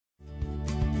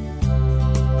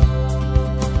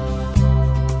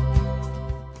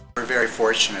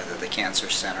fortunate that the Cancer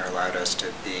Center allowed us to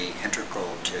be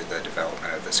integral to the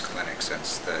development of this clinic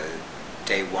since the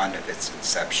day one of its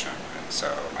inception. And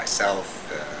so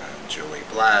myself, Julie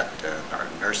Blatt, our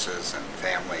nurses and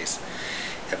families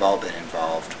have all been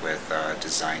involved with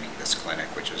designing this clinic,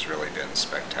 which has really been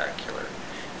spectacular.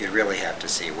 You'd really have to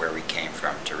see where we came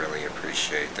from to really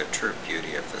appreciate the true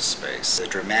beauty of this space. The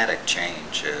dramatic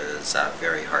change is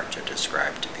very hard to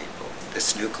describe to people.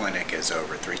 This new clinic is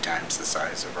over 3 times the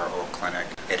size of our old clinic.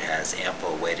 It has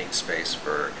ample waiting space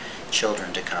for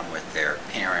children to come with their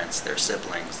parents, their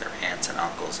siblings, their aunts and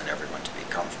uncles, and everyone to be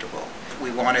comfortable.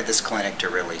 We wanted this clinic to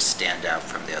really stand out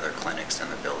from the other clinics in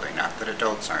the building. Not that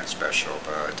adults aren't special,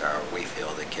 but we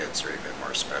feel the kids are even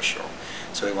more special.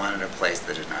 So we wanted a place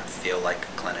that did not feel like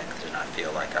a clinic, that did not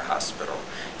feel like a hospital.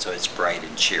 So it's bright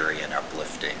and cheery and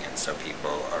uplifting, and so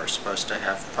people are supposed to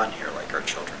have fun here like our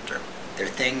children do. There are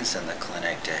things in the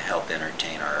clinic to help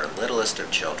entertain our littlest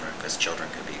of children, because children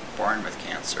could be born with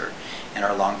cancer, and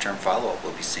our long-term follow-up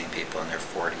will be seeing people in their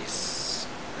 40s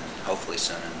and hopefully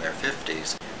soon in their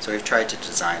 50s. So we've tried to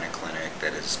design a clinic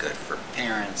that is good for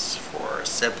parents, for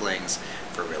siblings,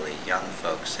 for really young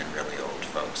folks and really old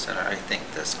folks, and I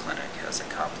think this clinic has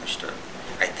accomplished it.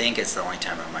 I think it's the only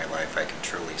time in my life I can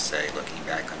truly say, looking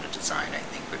back on the design I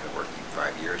think we've been working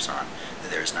 5 years on,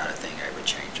 that there's not a thing I would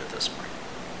change at this point.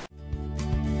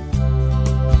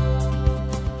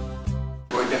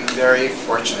 We've been very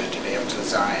fortunate to be able to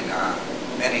design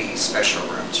many special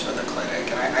rooms for the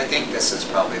clinic, and I think this is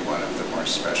probably one of the more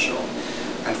special.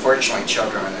 Unfortunately,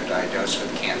 children when they're diagnosed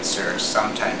with cancer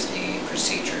sometimes need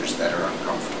procedures that are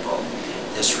uncomfortable.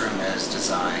 This room is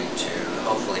designed to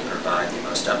hopefully provide the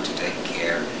most up-to-date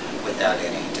care without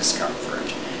any discomfort.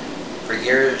 For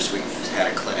years we've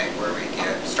had a clinic where we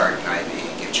start an IV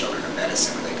and give children a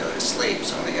medicine when they go to sleep,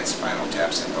 so when they get spinal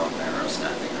taps and bone marrows,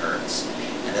 nothing hurts.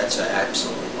 And that's an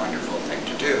absolutely wonderful thing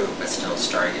to do, but still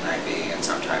starting an IV and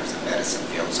sometimes the medicine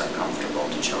feels uncomfortable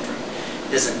to children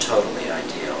isn't totally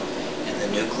ideal. In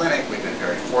the new clinic we've been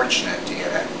very fortunate to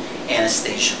get an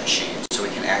anesthesia machine, so we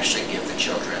can actually give the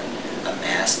children a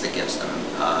mask that gives them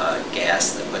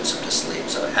gas that puts them to sleep,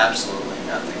 so absolutely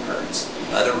nothing hurts.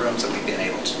 Other rooms that we've been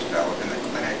able to develop in the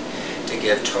clinic to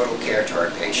give total care to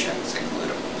our patients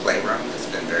include a playroom that's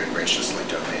been very graciously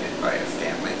donated by a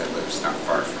family that lives not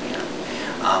far from here.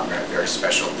 We have very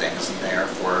special things in there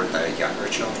for the younger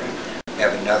children. We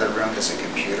have another room that's a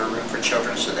computer room for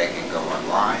children so they can go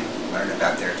online, learn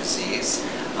about their disease,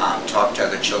 talk to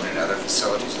other children in other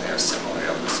facilities that have similar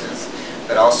illnesses,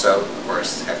 but also, of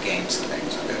course, have games and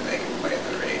things so that they can play at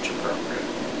their age appropriate.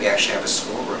 We actually have a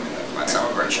schoolroom in the clinic. Some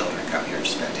of our children come here to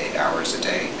spend 8 hours a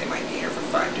day. They might be here for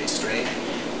 5 days straight.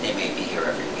 They may be here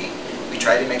every week. We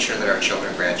try to make sure that our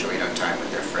children graduate on time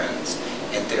with their friends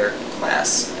in their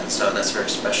class, and so that's very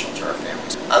special to our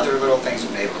families. Other little things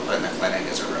we've been able to put in the clinic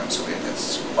is a room so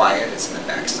it's quiet. It's in the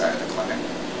back side of the clinic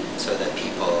so that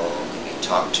people can be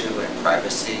talked to in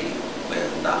privacy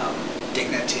with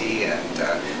dignity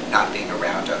and not being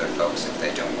around other folks if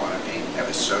they don't want to be. We have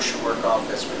a social work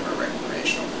office, we have a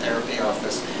recreational therapy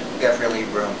office. We have really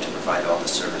room to provide all the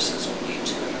services we need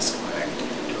to in this clinic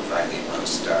to provide the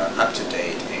most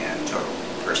up-to-date and total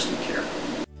person care.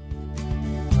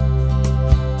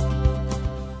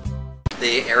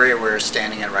 The area we're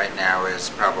standing in right now is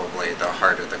probably the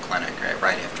heart of the clinic,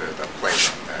 right after the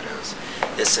playroom, that is.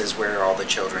 This is where all the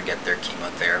children get their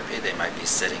chemotherapy. They might be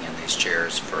sitting in these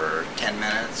chairs for 10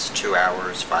 minutes, 2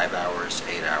 hours, 5 hours,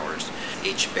 8 hours.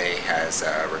 Each bay has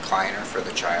a recliner for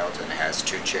the child and has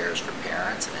 2 chairs for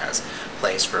parents and has a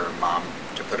place for mom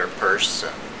to put her purse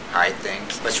and hide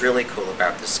things. What's really cool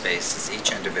about this space is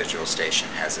each individual station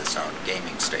has its own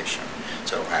gaming station.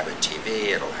 So it'll have a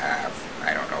TV, it'll have,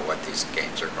 I don't know what these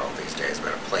games are called these days,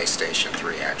 but a PlayStation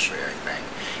 3 actually, I think.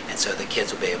 And so the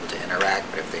kids will be able to interact,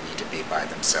 but if they need to be by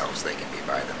themselves, they can be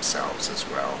by themselves as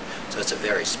well. So it's a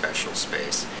very special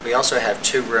space. We also have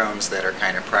 2 rooms that are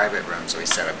kind of private rooms we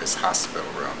set up as hospital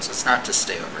rooms. It's not to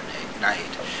stay overnight,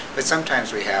 but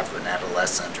sometimes we have an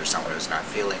adolescent or someone who's not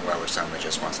feeling well or someone who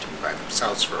just wants to be by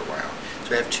themselves for a while.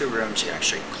 So we have 2 rooms. You can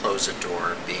actually close a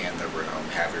door, be in the room,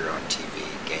 have your own TV,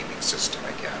 gaming system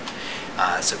again,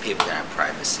 so people can have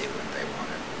privacy when they want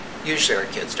it. Usually our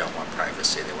kids don't want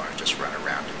privacy. They want to just run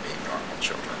around and be normal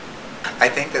children. I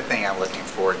think the thing I'm looking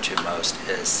forward to most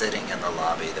is sitting in the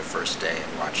lobby the first day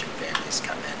and watching families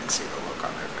come in and see the look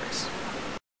on their face.